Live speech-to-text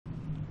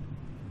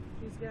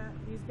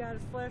He's got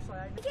his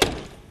flashlight.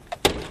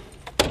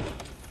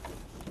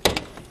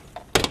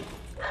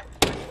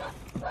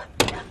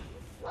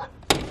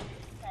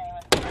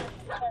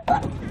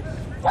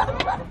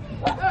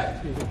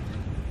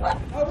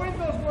 Our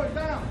windows were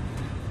down.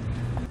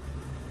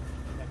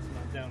 That's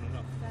not down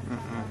enough.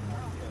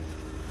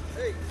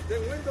 Hey, the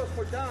windows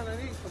were down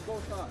and east on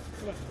both sides.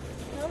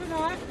 No, they're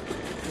not.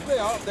 They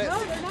are. No,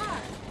 they're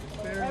not.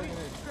 There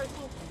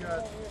Crystal. You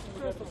got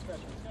Crystal.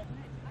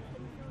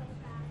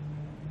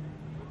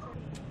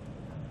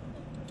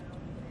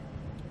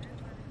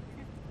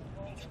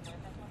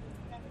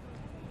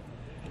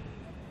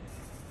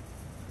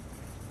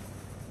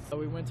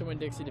 We went to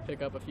Winn-Dixie to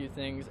pick up a few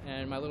things,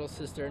 and my little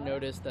sister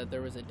noticed that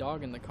there was a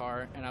dog in the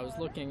car, and I was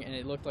looking, and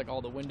it looked like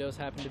all the windows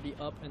happened to be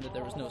up and that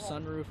there was no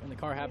sunroof, and the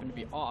car happened to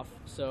be off.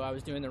 So I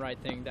was doing the right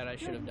thing that I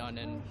should have done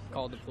and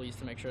called the police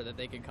to make sure that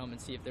they could come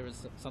and see if there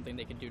was something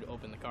they could do to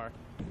open the car.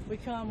 We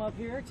come up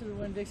here to the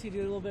Winn-Dixie to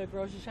do a little bit of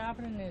grocery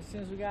shopping, and as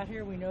soon as we got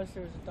here, we noticed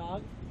there was a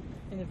dog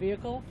in the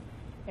vehicle,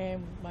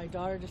 and my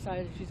daughter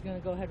decided she's going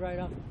to go ahead right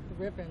off the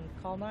rip and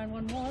call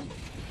 911,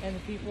 and the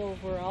people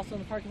were also in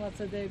the parking lot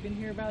said they had been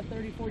here about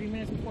 30-40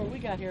 minutes before we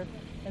got here,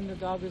 and the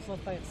dog was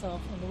left by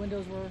itself, and the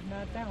windows were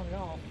not down at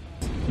all.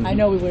 I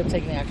know we would have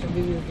taken action.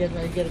 We were getting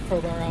ready to get a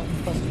crowbar out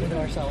and bust the window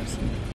ourselves.